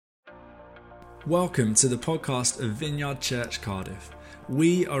Welcome to the podcast of Vineyard Church Cardiff.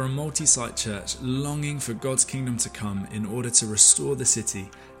 We are a multi-site church longing for God's kingdom to come in order to restore the city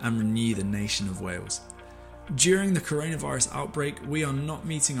and renew the nation of Wales. During the coronavirus outbreak, we are not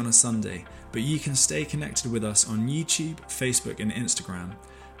meeting on a Sunday, but you can stay connected with us on YouTube, Facebook and Instagram.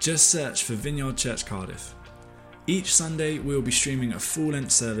 Just search for Vineyard Church Cardiff. Each Sunday we will be streaming a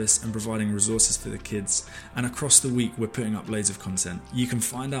full-length service and providing resources for the kids, and across the week we're putting up loads of content. You can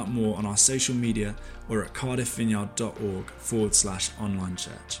find out more on our social media or at cardiffvineyard.org/online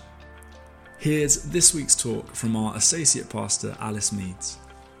church. Here's this week's talk from our Associate Pastor Alice Meads.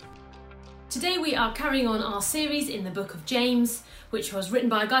 Today we are carrying on our series in the book of James, which was written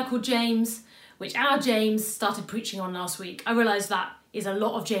by a guy called James, which our James started preaching on last week. I realise that is a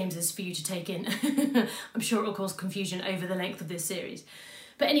lot of Jameses for you to take in. I'm sure it will cause confusion over the length of this series.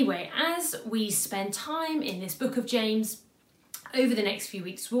 But anyway, as we spend time in this book of James over the next few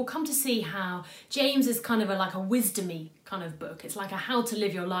weeks, we'll come to see how James is kind of like a wisdomy kind of book. It's like a how to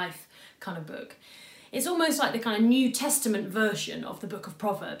live your life kind of book. It's almost like the kind of New Testament version of the book of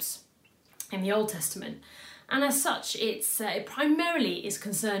Proverbs in the Old Testament. And as such, it primarily is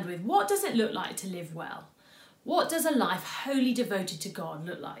concerned with what does it look like to live well? What does a life wholly devoted to God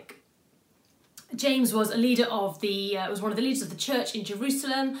look like? James was one of the leaders of the church in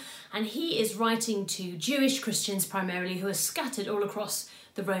Jerusalem, and he is writing to Jewish Christians primarily who are scattered all across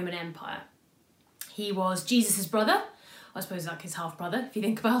the Roman Empire. He was Jesus' brother, I suppose like his half-brother, if you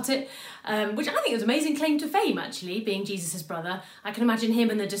think about it, which I think is an amazing claim to fame, actually, being Jesus' brother. I can imagine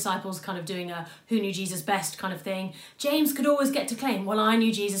him and the disciples kind of doing a who knew Jesus best kind of thing. James could always get to claim, well, I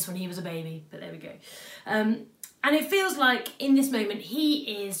knew Jesus when he was a baby, but there we go. And it feels like in this moment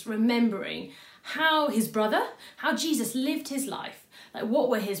he is remembering how his brother, how Jesus lived his life, like what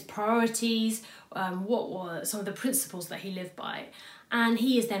were his priorities, what were some of the principles that he lived by. And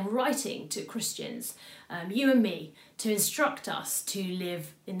he is then writing to Christians, you and me, to instruct us to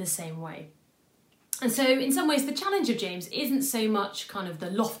live in the same way. And so in some ways the challenge of James isn't so much kind of the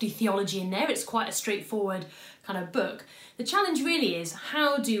lofty theology in there, it's quite a straightforward kind of book. The challenge really is,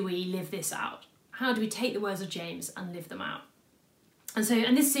 how do we live this out? How do we take the words of James and live them out? And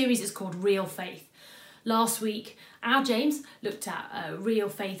this series is called Real Faith. Last week, our James looked at Real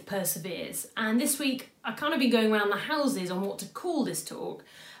Faith Perseveres. And this week, I've kind of been going around the houses on what to call this talk.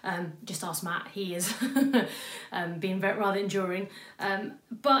 Just ask Matt, he is being rather enduring.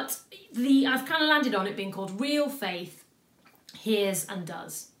 But I've kind of landed on it being called Real Faith Hears and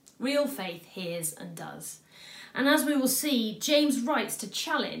Does. Real Faith hears and does. And as we will see, James writes to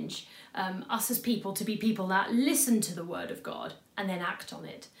challenge us as people to be people that listen to the word of God and then act on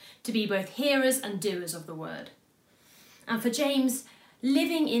it, to be both hearers and doers of the word. And for James,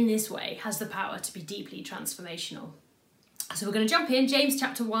 living in this way has the power to be deeply transformational. So we're going to jump in, James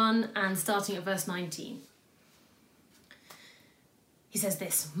chapter 1 and starting at verse 19. He says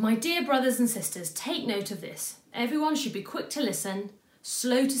this, "My dear brothers and sisters, take note of this. Everyone should be quick to listen,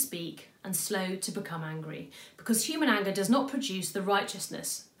 slow to speak, and slow to become angry, because human anger does not produce the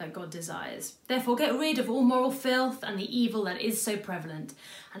righteousness that God desires. Therefore get rid of all moral filth and the evil that is so prevalent,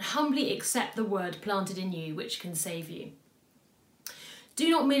 and humbly accept the word planted in you, which can save you. Do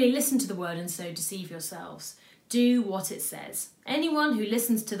not merely listen to the word and so deceive yourselves. Do what it says. Anyone who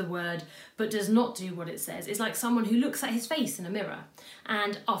listens to the word but does not do what it says is like someone who looks at his face in a mirror,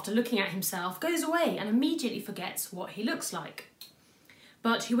 and after looking at himself goes away and immediately forgets what he looks like.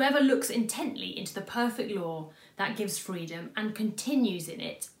 But whoever looks intently into the perfect law that gives freedom and continues in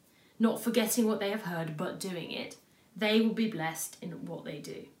it, not forgetting what they have heard but doing it, they will be blessed in what they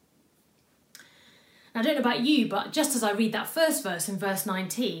do." Now, I don't know about you, but just as I read that first verse in verse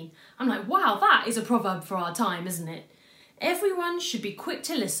 19, I'm like, wow, that is a proverb for our time, isn't it? Everyone should be quick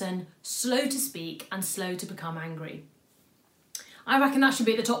to listen, slow to speak, and slow to become angry. I reckon that should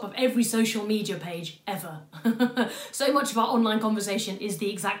be at the top of every social media page ever. So much of our online conversation is the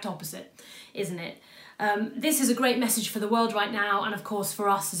exact opposite, isn't it? This is a great message for the world right now, and of course for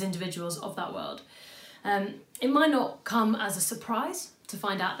us as individuals of that world. It might not come as a surprise to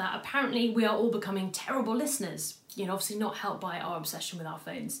find out that apparently we are all becoming terrible listeners, obviously not helped by our obsession with our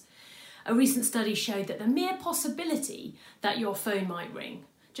phones. A recent study showed that the mere possibility that your phone might ring,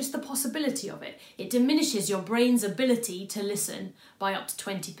 just the possibility of it, it diminishes your brain's ability to listen by up to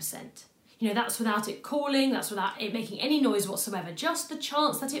 20%. That's without it calling, that's without it making any noise whatsoever. Just the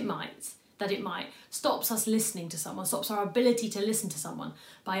chance that it might stops us listening to someone, stops our ability to listen to someone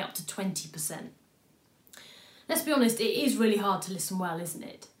by up to 20%. Let's be honest, it is really hard to listen well, isn't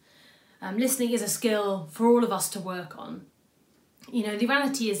it? Listening is a skill for all of us to work on. The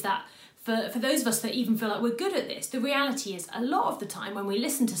reality is that For those of us that even feel like we're good at this, the reality is a lot of the time when we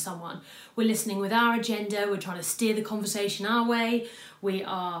listen to someone, we're listening with our agenda, we're trying to steer the conversation our way, we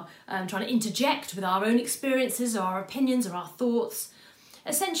are trying to interject with our own experiences or our opinions or our thoughts,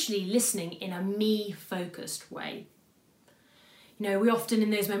 essentially listening in a me-focused way. You know, we often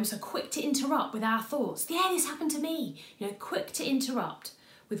in those moments are quick to interrupt with our thoughts. Yeah, this happened to me. You know, quick to interrupt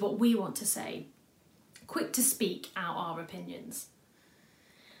with what we want to say, quick to speak out our opinions.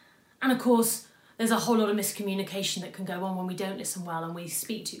 And of course, there's a whole lot of miscommunication that can go on when we don't listen well and we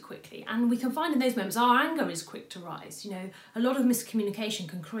speak too quickly. And we can find in those moments our anger is quick to rise. You know, a lot of miscommunication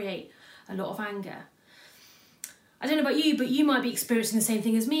can create a lot of anger. I don't know about you, but you might be experiencing the same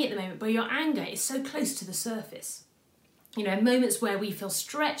thing as me at the moment, where your anger is so close to the surface. You know, moments where we feel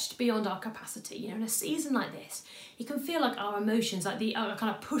stretched beyond our capacity. You know, in a season like this, it can feel like our emotions are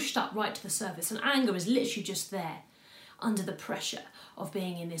kind of pushed up right to the surface, and anger is literally just there under the pressure of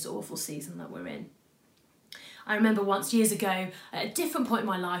being in this awful season that we're in. I remember once years ago, at a different point in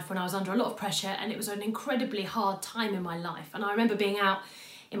my life when I was under a lot of pressure, and it was an incredibly hard time in my life. And I remember being out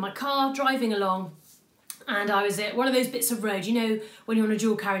in my car, driving along, and I was at one of those bits of road, you know, when you're on a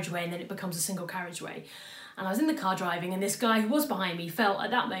dual carriageway and then it becomes a single carriageway. And I was in the car driving, and this guy who was behind me felt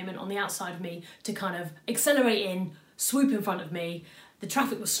at that moment on the outside of me to kind of accelerate in, swoop in front of me. The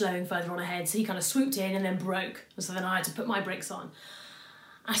traffic was slowing further on ahead, so he kind of swooped in and then broke. So then I had to put my brakes on.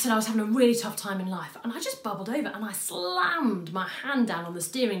 I said I was having a really tough time in life, and I just bubbled over and I slammed my hand down on the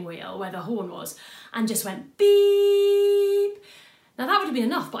steering wheel where the horn was and just went beep. Now that would have been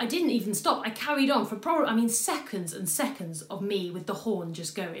enough, but I didn't even stop. I carried on for probably, seconds and seconds of me with the horn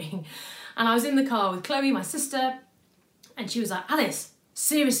just going. And I was in the car with Chloe, my sister, and she was like, Alice,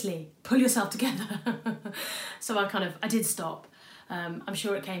 seriously, pull yourself together. So I did stop. I'm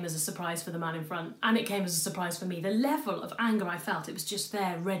sure it came as a surprise for the man in front, and it came as a surprise for me. The level of anger I felt, it was just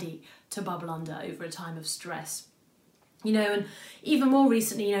there ready to bubble under over a time of stress. You know, and even more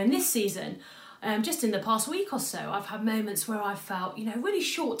recently, you know, in this season, just in the past week or so, I've had moments where I've felt, you know, really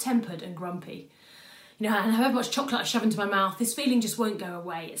short-tempered and grumpy. You know, and however much chocolate I shove into my mouth, this feeling just won't go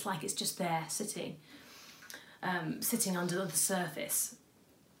away. It's like it's just there, sitting under the surface.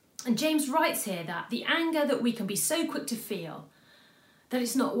 And James writes here that the anger that we can be so quick to feel, that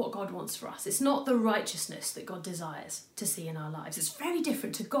it's not what God wants for us. It's not the righteousness that God desires to see in our lives. It's very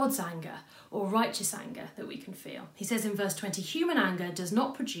different to God's anger or righteous anger that we can feel. He says in verse 20, human anger does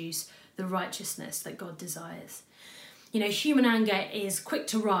not produce the righteousness that God desires. You know, human anger is quick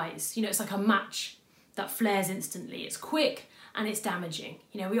to rise. You know, it's like a match that flares instantly. It's quick and it's damaging.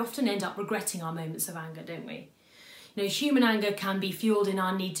 You know, we often end up regretting our moments of anger, don't we? You know, human anger can be fueled in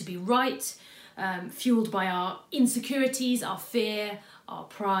our need to be right, fueled by our insecurities, our fear, our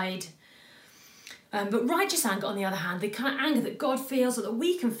pride. But righteous anger, on the other hand, the kind of anger that God feels or that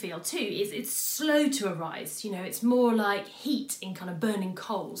we can feel too, it's slow to arise. You know, it's more like heat in kind of burning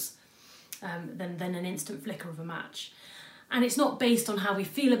coals than an instant flicker of a match. And it's not based on how we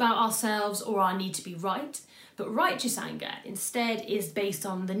feel about ourselves or our need to be right, but righteous anger instead is based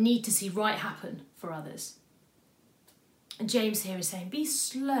on the need to see right happen for others. And James here is saying, be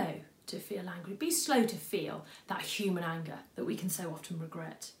slow to feel angry. Be slow to feel that human anger that we can so often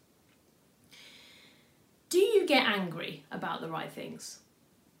regret. Do you get angry about the right things?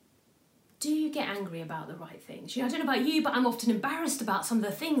 Do you get angry about the right things? You know, I don't know about you, but I'm often embarrassed about some of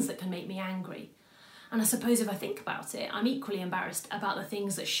the things that can make me angry. And I suppose if I think about it, I'm equally embarrassed about the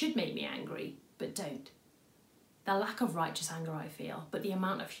things that should make me angry, but don't. The lack of righteous anger I feel, but the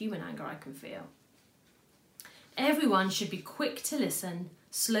amount of human anger I can feel. Everyone should be quick to listen,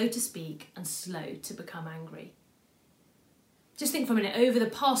 slow to speak, and slow to become angry. Just think for a minute over the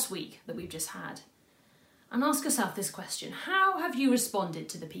past week that we've just had, and ask yourself this question. How have you responded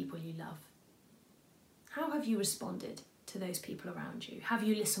to the people you love? How have you responded to those people around you? Have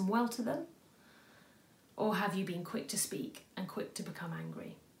you listened well to them? Or have you been quick to speak and quick to become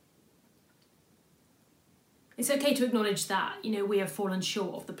angry? It's okay to acknowledge that, you know, we have fallen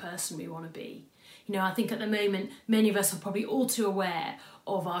short of the person we want to be. You know, I think at the moment, many of us are probably all too aware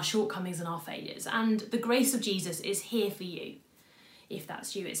of our shortcomings and our failures. And the grace of Jesus is here for you. If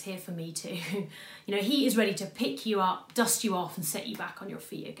that's you, it's here for me too. You know, he is ready to pick you up, dust you off, and set you back on your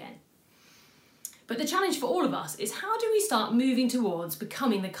feet again. But the challenge for all of us is, how do we start moving towards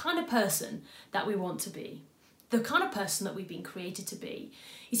becoming the kind of person that we want to be? The kind of person that we've been created to be.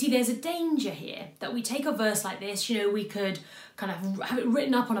 You see, there's a danger here that we take a verse like this, you know, we could kind of have it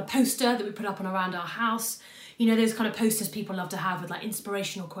written up on a poster that we put up and around our house. You know, those kind of posters people love to have with like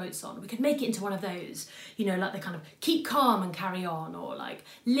inspirational quotes on. We could make it into one of those, you know, like the kind of keep calm and carry on, or like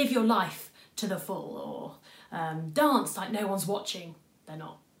live your life to the full, or dance like no one's watching. They're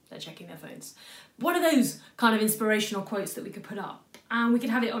not. they're checking their phones. One of those kind of inspirational quotes that we could put up. And we could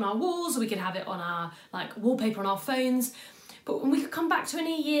have it on our walls, or we could have it on our wallpaper on our phones. But when we could come back to in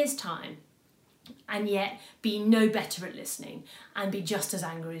a year's time and yet be no better at listening and be just as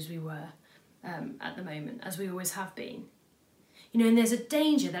angry as we were at the moment, as we always have been. And there's a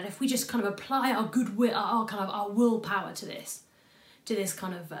danger that if we just kind of apply our goodwill, our willpower to this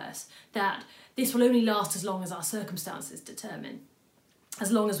kind of verse, that this will only last as long as our circumstances determine,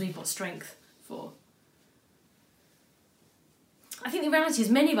 as long as we've got strength for. I think the reality is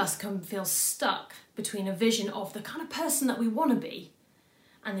many of us can feel stuck between a vision of the kind of person that we want to be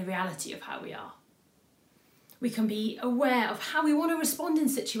and the reality of how we are. We can be aware of how we want to respond in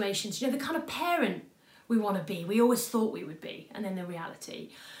situations, the kind of parent we want to be, we always thought we would be, and then the reality.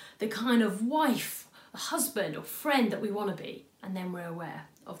 The kind of wife, husband or friend that we want to be, and then we're aware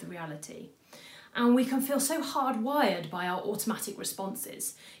of the reality. And we can feel so hardwired by our automatic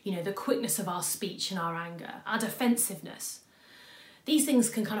responses, the quickness of our speech and our anger, our defensiveness. These things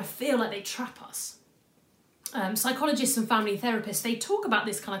can kind of feel like they trap us. Psychologists and family therapists, they talk about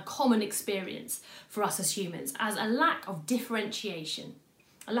this kind of common experience for us as humans as a lack of differentiation.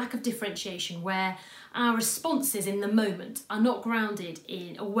 A lack of differentiation where our responses in the moment are not grounded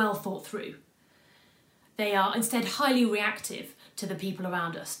in or well thought through. They are instead highly reactive to the people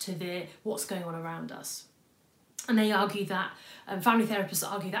around us, to what's going on around us. And they argue that, family therapists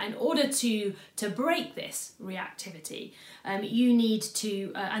argue that in order to break this reactivity, you need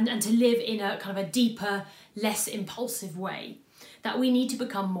to, and to live in a kind of a deeper, less impulsive way, that we need to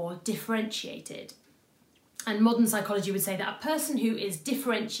become more differentiated. And modern psychology would say that a person who is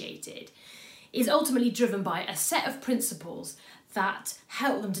differentiated is ultimately driven by a set of principles that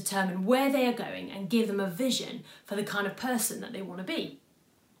help them determine where they are going and give them a vision for the kind of person that they want to be.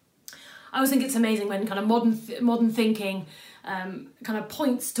 I always think it's amazing when kind of modern thinking kind of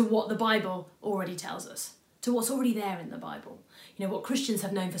points to what the Bible already tells us, to what's already there in the Bible. What Christians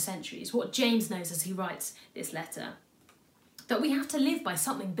have known for centuries, what James knows as he writes this letter. That we have to live by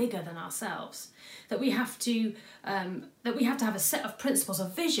something bigger than ourselves. That we have to have a set of principles, a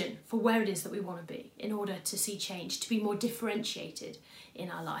vision for where it is that we want to be in order to see change, to be more differentiated in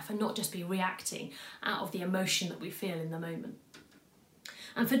our life and not just be reacting out of the emotion that we feel in the moment.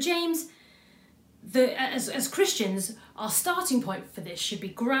 And for James, as Christians, our starting point for this should be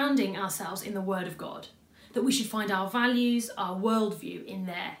grounding ourselves in the Word of God. That we should find our values, our worldview in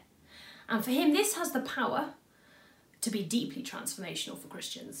there. And for him, this has the power to be deeply transformational for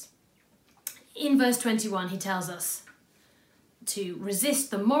Christians. In verse 21, he tells us to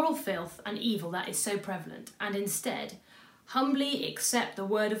resist the moral filth and evil that is so prevalent, and instead humbly accept the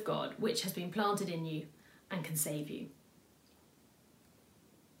Word of God, which has been planted in you and can save you.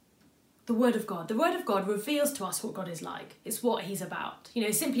 The Word of God. The Word of God reveals to us what God is like. It's what he's about.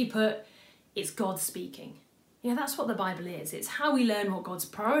 Simply put, it's God speaking. That's what the Bible is. It's how we learn what God's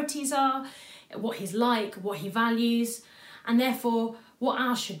priorities are, what he's like, what he values, and therefore what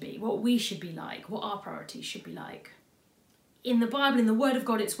ours should be, what we should be like, what our priorities should be like. In the Bible, in the Word of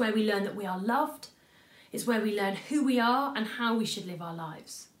God, it's where we learn that we are loved. It's where we learn who we are and how we should live our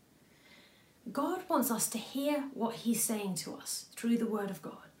lives. God wants us to hear what he's saying to us through the Word of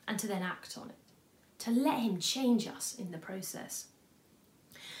God and to then act on it, to let him change us in the process.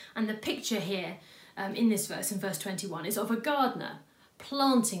 And the picture here in this verse, in verse 21, is of a gardener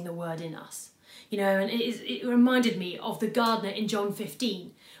planting the word in us. And it reminded me of the gardener in John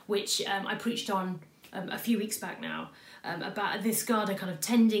 15, which I preached on a few weeks back now, about this gardener kind of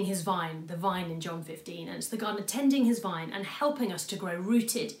tending his vine, the vine in John 15. And it's the gardener tending his vine and helping us to grow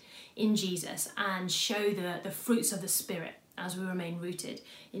rooted in Jesus and show the fruits of the Spirit as we remain rooted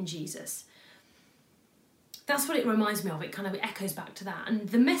in Jesus. That's what it reminds me of. It kind of echoes back to that. And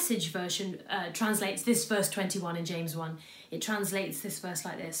the Message version translates this verse 21 in James 1. It translates this verse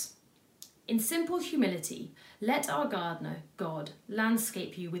like this. In simple humility, let our gardener, God,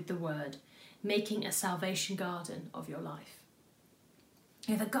 landscape you with the word, making a salvation garden of your life.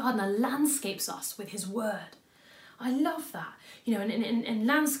 The gardener landscapes us with his word. I love that. And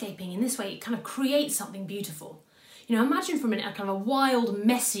landscaping in this way, it kind of creates something beautiful. Imagine for a minute a kind of a wild,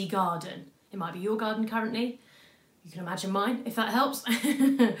 messy garden. It might be your garden currently. You can imagine mine, if that helps.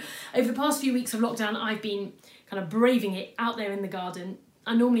 Over the past few weeks of lockdown, I've been kind of braving it out there in the garden.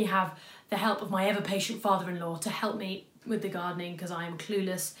 I normally have the help of my ever-patient father-in-law to help me with the gardening because I am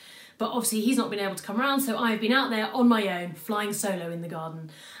clueless. But obviously he's not been able to come around, so I've been out there on my own, flying solo in the garden.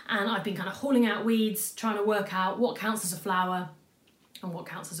 And I've been kind of hauling out weeds, trying to work out what counts as a flower and what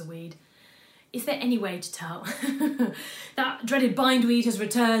counts as a weed. Is there any way to tell? That dreaded bindweed has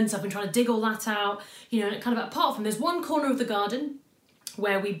returned, so I've been trying to dig all that out. And kind of apart from, there's one corner of the garden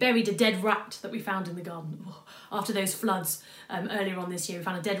where we buried a dead rat that we found in the garden. After those floods earlier on this year, we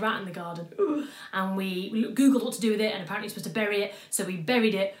found a dead rat in the garden, and we Googled what to do with it, and apparently we're supposed to bury it, so we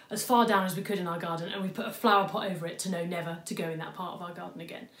buried it as far down as we could in our garden, and we put a flower pot over it to know never to go in that part of our garden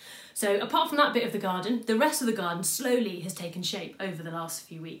again. So apart from that bit of the garden, the rest of the garden slowly has taken shape over the last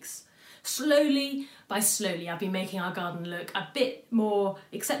few weeks. Slowly by slowly, I've been making our garden look a bit more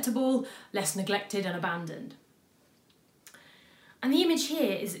acceptable, less neglected and abandoned. And the image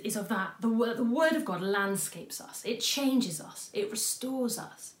here is of that. The word of God landscapes us. It changes us. It restores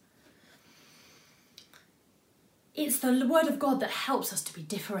us. It's the word of God that helps us to be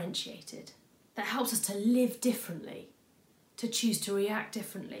differentiated, that helps us to live differently, to choose to react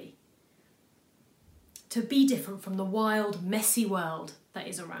differently, to be different from the wild, messy world that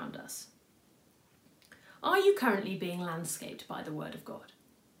is around us. Are you currently being landscaped by the word of God?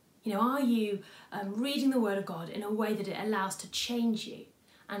 You know, are you reading the word of God in a way that it allows to change you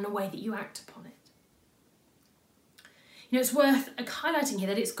and a way that you act upon it? You know, it's worth highlighting here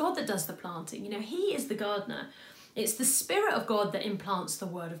that it's God that does the planting. You know, he is the gardener. It's the Spirit of God that implants the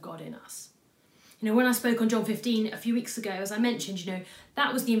word of God in us. You know, when I spoke on John 15 a few weeks ago, as I mentioned, you know,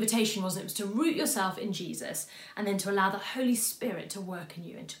 that was the invitation, wasn't it? It was to root yourself in Jesus and then to allow the Holy Spirit to work in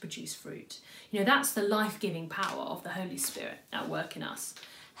you and to produce fruit. You know, that's the life-giving power of the Holy Spirit at work in us,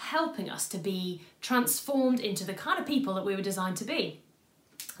 helping us to be transformed into the kind of people that we were designed to be,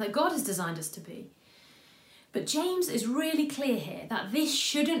 that God has designed us to be. But James is really clear here that this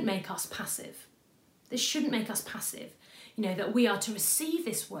shouldn't make us passive. This shouldn't make us passive. You know, that we are to receive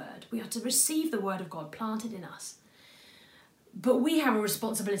this word. We are to receive the word of God planted in us. But we have a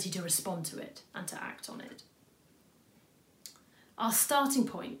responsibility to respond to it and to act on it. Our starting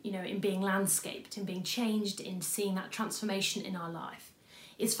point, you know, in being landscaped, in being changed, in seeing that transformation in our life,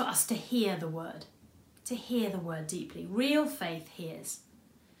 is for us to hear the word deeply. Real faith hears,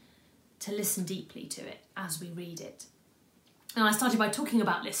 to listen deeply to it as we read it. And I started by talking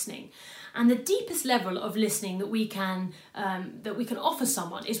about listening, and the deepest level of listening that we can offer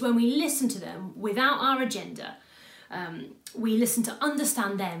someone is when we listen to them without our agenda. We listen to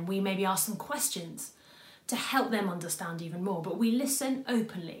understand them. We maybe ask them questions to help them understand even more, but we listen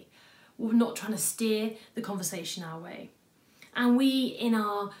openly. We're not trying to steer the conversation our way. And we, in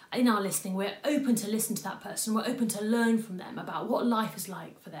our listening, we're open to listen to that person. We're open to learn from them about what life is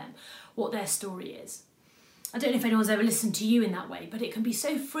like for them, what their story is. I don't know if anyone's ever listened to you in that way, but it can be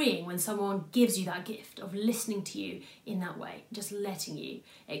so freeing when someone gives you that gift of listening to you in that way, just letting you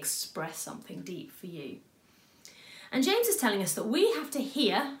express something deep for you. And James is telling us that we have to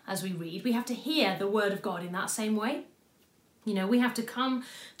hear, as we read, we have to hear the word of God in that same way. You know, we have to come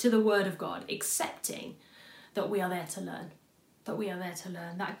to the word of God accepting that we are there to learn.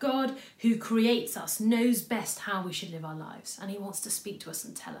 That God who creates us knows best how we should live our lives, and he wants to speak to us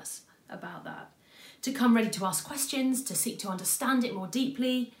and tell us about that. To come ready to ask questions, to seek to understand it more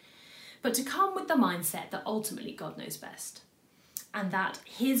deeply, but to come with the mindset that ultimately God knows best, and that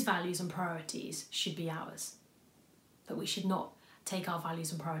his values and priorities should be ours, that we should not take our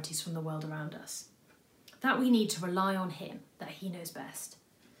values and priorities from the world around us, that we need to rely on him, that he knows best.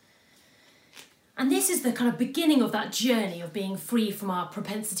 And this is the kind of beginning of that journey of being free from our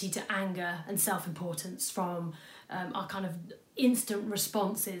propensity to anger and self-importance, from our kind of instant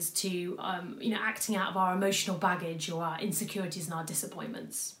responses to acting out of our emotional baggage or our insecurities and our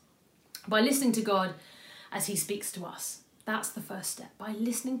disappointments. By listening to God as he speaks to us, that's the first step. By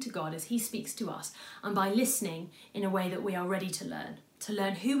listening to God as he speaks to us, and by listening in a way that we are ready to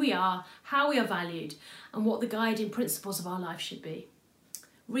learn who we are, how we are valued, and what the guiding principles of our life should be.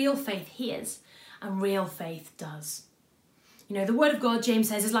 Real faith hears, and real faith does. You know, the word of God, James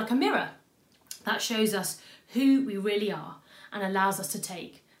says, is like a mirror that shows us who we really are and allows us to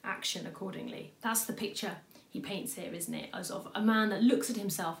take action accordingly. That's the picture he paints here, isn't it? As of a man that looks at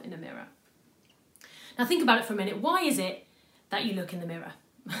himself in a mirror. Now think about it for a minute. Why is it that you look in the mirror?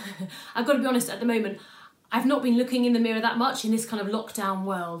 I've got to be honest, at the moment, I've not been looking in the mirror that much in this kind of lockdown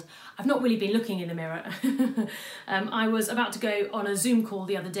world. I've not really been looking in the mirror. I was about to go on a Zoom call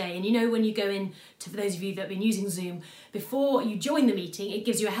the other day, and you know when you go in, for those of you that have been using Zoom, before you join the meeting, it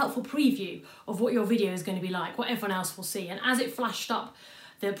gives you a helpful preview of what your video is going to be like, what everyone else will see. And as it flashed up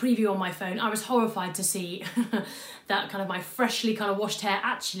the preview on my phone, I was horrified to see that kind of my freshly kind of washed hair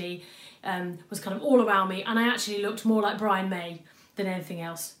actually was kind of all around me, and I actually looked more like Brian May than anything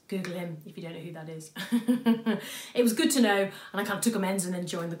else. Google him if you don't know who that is. It was good to know, and I kind of took amends and then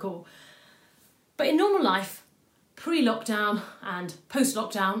joined the call. But in normal life, pre-lockdown and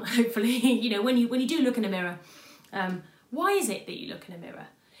post-lockdown, hopefully, you know, when you do look in a mirror, why is it that you look in a mirror?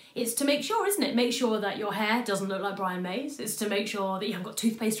 It's to make sure, isn't it? Make sure that your hair doesn't look like Brian May's. It's to make sure that you haven't got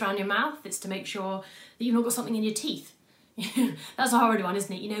toothpaste around your mouth. It's to make sure that you've not got something in your teeth. That's a horrid one,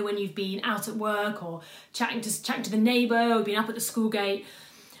 isn't it? You know, when you've been out at work or chatting to the neighbour or been up at the school gate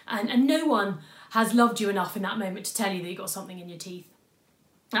and no one has loved you enough in that moment to tell you that you've got something in your teeth.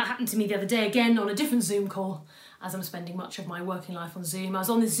 That happened to me the other day again on a different Zoom call, as I'm spending much of my working life on Zoom. I was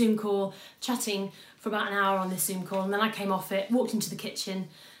on this Zoom call, chatting for about an hour on this Zoom call, and then I came off it, walked into the kitchen,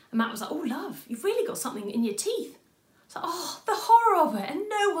 and Matt was like, "Oh, love, you've really got something in your teeth." I was like, oh, the horror of it, and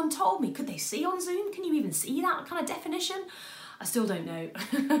no one told me. Could they see on Zoom? Can you even see that kind of definition? I still don't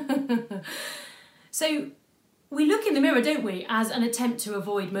know. So we look in the mirror, don't we, as an attempt to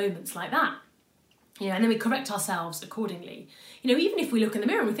avoid moments like that. You know, and then we correct ourselves accordingly. You know, even if we look in the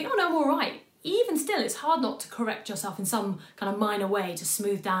mirror and we think, oh no, I'm all right, even still, it's hard not to correct yourself in some kind of minor way to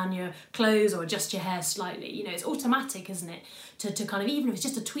smooth down your clothes or adjust your hair slightly. You know, it's automatic, isn't it? To kind of, even if it's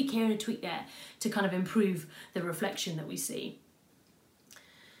just a tweak here and a tweak there, to kind of improve the reflection that we see.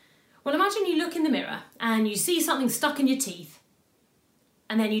 Well, imagine you look in the mirror and you see something stuck in your teeth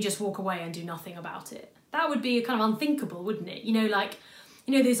and then you just walk away and do nothing about it. That would be kind of unthinkable, wouldn't it? You know, like,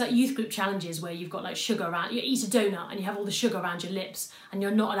 you know, there's like youth group challenges where you've got like sugar around, you eat a donut and you have all the sugar around your lips and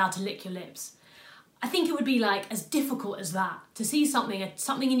you're not allowed to lick your lips. I think it would be like as difficult as that to see something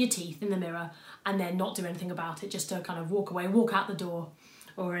in your teeth in the mirror and then not do anything about it, just to kind of walk away, walk out the door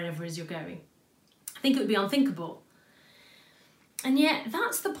or wherever it is you're going. I think it would be unthinkable. And yet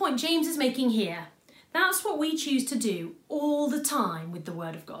that's the point James is making here. That's what we choose to do all the time with the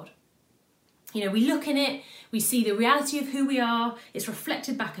Word of God. You know, we look in it, we see the reality of who we are, it's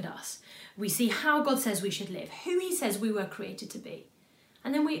reflected back at us. We see how God says we should live, who he says we were created to be,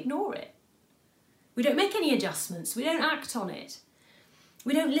 and then we ignore it. We don't make any adjustments, we don't act on it.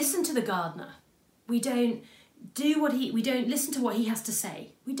 We don't listen to the gardener. We don't listen to what he has to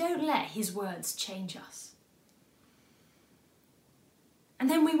say. We don't let his words change us. And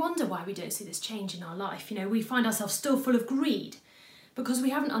then we wonder why we don't see this change in our life. You know, we find ourselves still full of greed, because we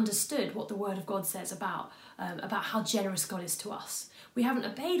haven't understood what the Word of God says about how generous God is to us. We haven't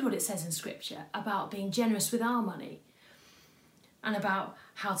obeyed what it says in Scripture about being generous with our money and about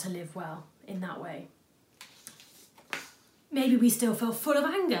how to live well in that way. Maybe we still feel full of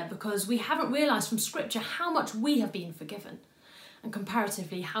anger because we haven't realised from Scripture how much we have been forgiven and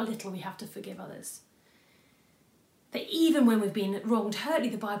comparatively how little we have to forgive others. That even when we've been wronged hurtly,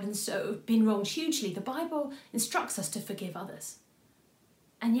 the Bible, and so been wronged hugely, the Bible instructs us to forgive others.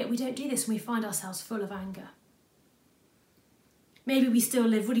 And yet we don't do this and we find ourselves full of anger. Maybe we still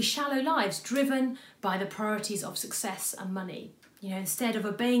live really shallow lives driven by the priorities of success and money. You know, instead of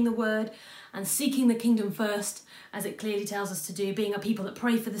obeying the word and seeking the kingdom first, as it clearly tells us to do, being a people that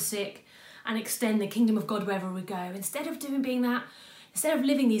pray for the sick and extend the kingdom of God wherever we go. Instead of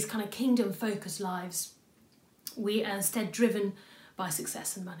living these kind of kingdom-focused lives, we are instead driven by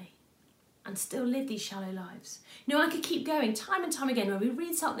success and money. And still live these shallow lives. You know, I could keep going time and time again where we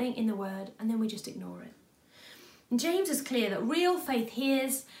read something in the Word and then we just ignore it. And James is clear that real faith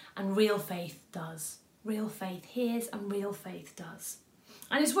hears and real faith does. Real faith hears and real faith does.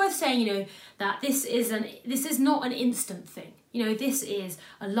 And it's worth saying, you know, that this is not an instant thing. You know, this is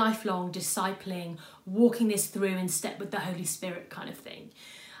a lifelong discipling, walking this through in step with the Holy Spirit kind of thing.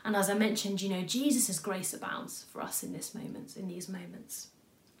 And as I mentioned, you know, Jesus' grace abounds for us in these moments.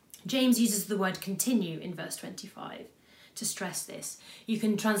 James uses the word continue in verse 25 to stress this. You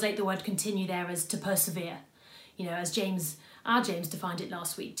can translate the word continue there as to persevere, you know, as our James defined it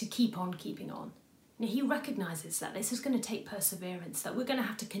last week, to keep on keeping on. You know, he recognises that this is going to take perseverance, that we're going to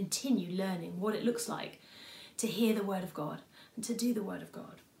have to continue learning what it looks like to hear the Word of God and to do the Word of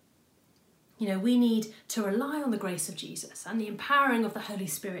God. You know, we need to rely on the grace of Jesus and the empowering of the Holy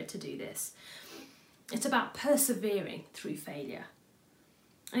Spirit to do this. It's about persevering through failure.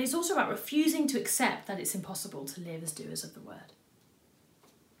 And it's also about refusing to accept that it's impossible to live as doers of the word.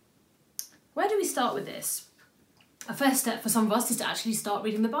 Where do we start with this? A first step for some of us is to actually start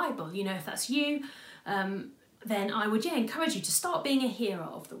reading the Bible. You know, if that's you, then I would encourage you to start being a hearer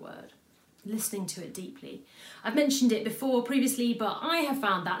of the word, listening to it deeply. I've mentioned it before previously, but I have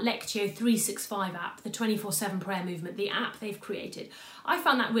found that Lectio 365 app, the 24/7 prayer movement, the app they've created, I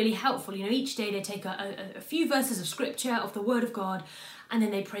found that really helpful. You know, each day they take a few verses of Scripture, of the Word of God, and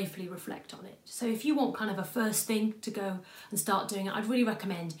then they prayerfully reflect on it. So if you want kind of a first thing to go and start doing it, I'd really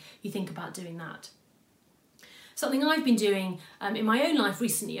recommend you think about doing that. Something I've been doing in my own life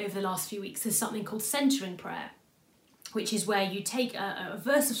recently over the last few weeks is something called centering prayer, which is where you take a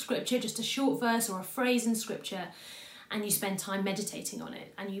verse of Scripture, just a short verse or a phrase in Scripture, and you spend time meditating on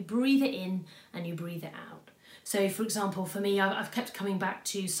it, and you breathe it in and you breathe it out. So, for example, for me, I've kept coming back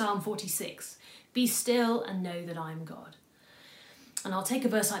to Psalm 46. Be still and know that I am God. And I'll take a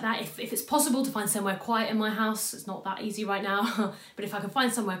verse like that. If it's possible to find somewhere quiet in my house, it's not that easy right now, but if I can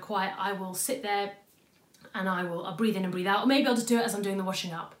find somewhere quiet, I will sit there and I'll breathe in and breathe out. Or maybe I'll just do it as I'm doing the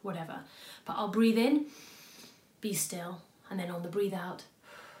washing up, whatever. But I'll breathe in, be still, and then on the breathe out,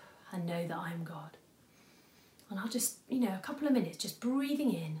 and know that I am God. And I'll just, a couple of minutes, just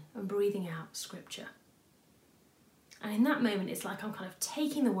breathing in and breathing out scripture. And in that moment, it's like I'm kind of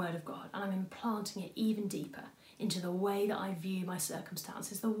taking the word of God and I'm implanting it even deeper into the way that I view my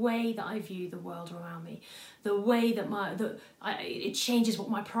circumstances, the way that I view the world around me, the way that it changes what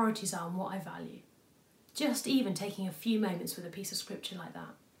my priorities are and what I value. Just even taking a few moments with a piece of scripture like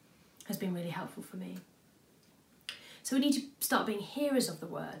that has been really helpful for me. So we need to start being hearers of the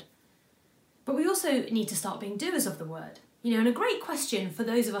word, but we also need to start being doers of the word. And a great question for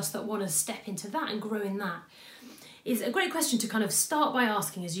those of us that want to step into that and grow in that is a great question to kind of start by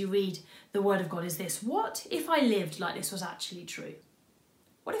asking as you read the word of God is this: what if I lived like this was actually true?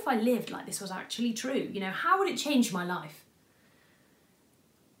 What if I lived like this was actually true? How would it change my life?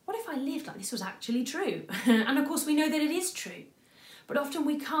 What if I lived like this was actually true? And of course we know that it is true. But often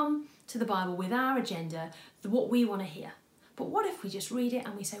we come to the Bible with our agenda, what we want to hear. But what if we just read it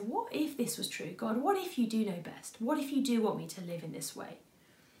and we say, what if this was true? God, what if you do know best? What if you do want me to live in this way?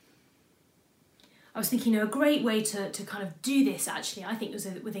 I was thinking, a great way to kind of do this, actually, I think was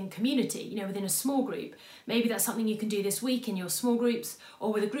within community, within a small group. Maybe that's something you can do this week in your small groups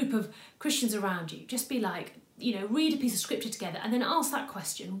or with a group of Christians around you. Just be like, read a piece of scripture together and then ask that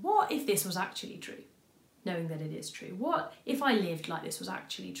question, what if this was actually true? Knowing that it is true. What if I lived like this was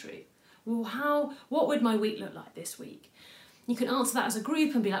actually true? Well, what would my week look like this week? You can answer that as a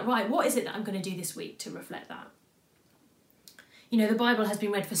group and be like, right, what is it that I'm going to do this week to reflect that? The Bible has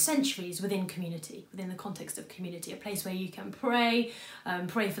been read for centuries within community, within the context of community, a place where you can pray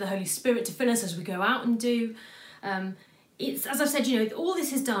for the Holy Spirit to fill us as we go out and do. It's, as I've said, all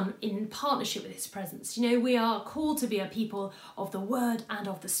this is done in partnership with His presence. We are called to be a people of the Word and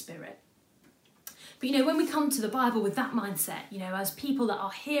of the Spirit. But, when we come to the Bible with that mindset, as people that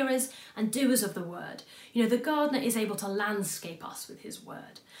are hearers and doers of the Word, the gardener is able to landscape us with His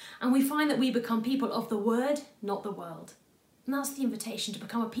Word. And we find that we become people of the Word, not the world. And that's the invitation, to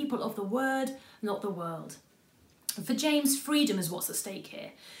become a people of the Word, not the world. And for James, freedom is what's at stake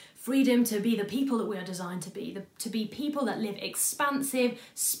here. Freedom to be the people that we are designed to be people that live expansive,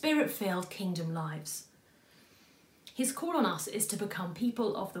 spirit-filled kingdom lives. His call on us is to become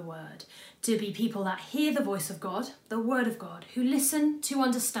people of the Word, to be people that hear the voice of God, the Word of God, who listen to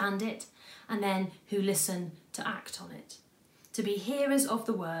understand it, and then who listen to act on it. To be hearers of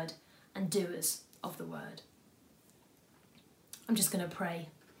the Word and doers of the Word. I'm just going to pray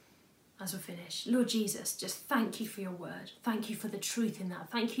as we finish. Lord Jesus, just thank you for your word. Thank you for the truth in that.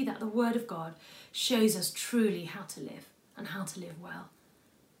 Thank you that the word of God shows us truly how to live and how to live well.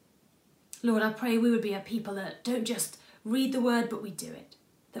 Lord, I pray we would be a people that don't just read the word, but we do it.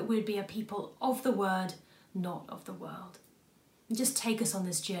 That we'd be a people of the word, not of the world. And just take us on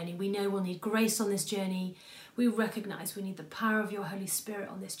this journey. We know we'll need grace on this journey. We recognise we need the power of your Holy Spirit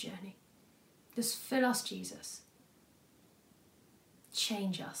on this journey. Just fill us, Jesus.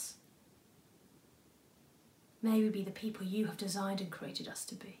 Change us. May we be the people you have designed and created us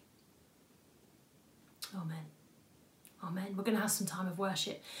to be. Amen. Amen. We're going to have some time of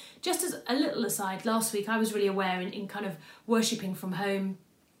worship. Just as a little aside, last week I was really aware in kind of worshipping from home.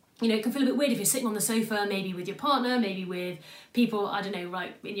 It can feel a bit weird if you're sitting on the sofa, maybe with your partner, maybe with people, I don't know,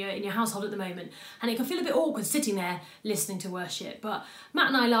 right, in your household at the moment. And it can feel a bit awkward sitting there listening to worship. But Matt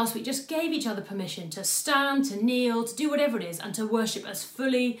and I last week just gave each other permission to stand, to kneel, to do whatever it is, and to worship as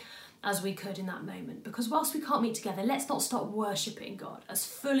fully as we could in that moment. Because whilst we can't meet together, let's not stop worshipping God as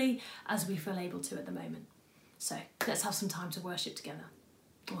fully as we feel able to at the moment. So let's have some time to worship together.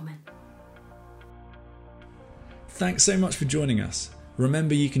 Amen. Thanks so much for joining us.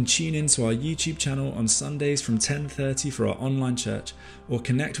 Remember, you can tune into our YouTube channel on Sundays from 10:30 for our online church, or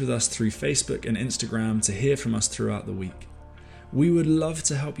connect with us through Facebook and Instagram to hear from us throughout the week. We would love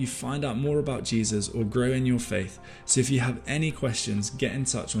to help you find out more about Jesus or grow in your faith, so if you have any questions, get in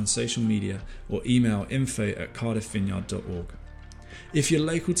touch on social media or email info@cardiffvineyard.org. If you're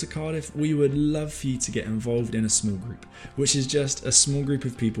local to Cardiff, we would love for you to get involved in a small group, which is just a small group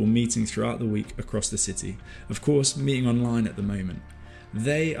of people meeting throughout the week across the city. Of course, meeting online at the moment.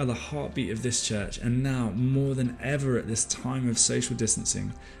 They are the heartbeat of this church, and now more than ever at this time of social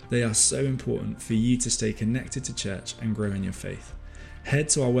distancing, they are so important for you to stay connected to church and grow in your faith. Head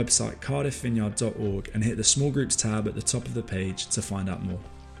to our website cardiffvineyard.org and hit the small groups tab at the top of the page to find out more.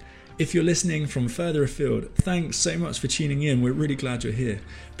 If you're listening from further afield, thanks so much for tuning in. We're really glad you're here.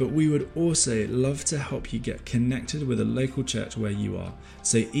 But we would also love to help you get connected with a local church where you are.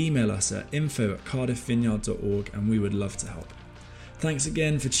 So email us at info@cardiffvineyard.org and we would love to help. Thanks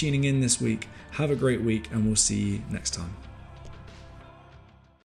again for tuning in this week. Have a great week and we'll see you next time.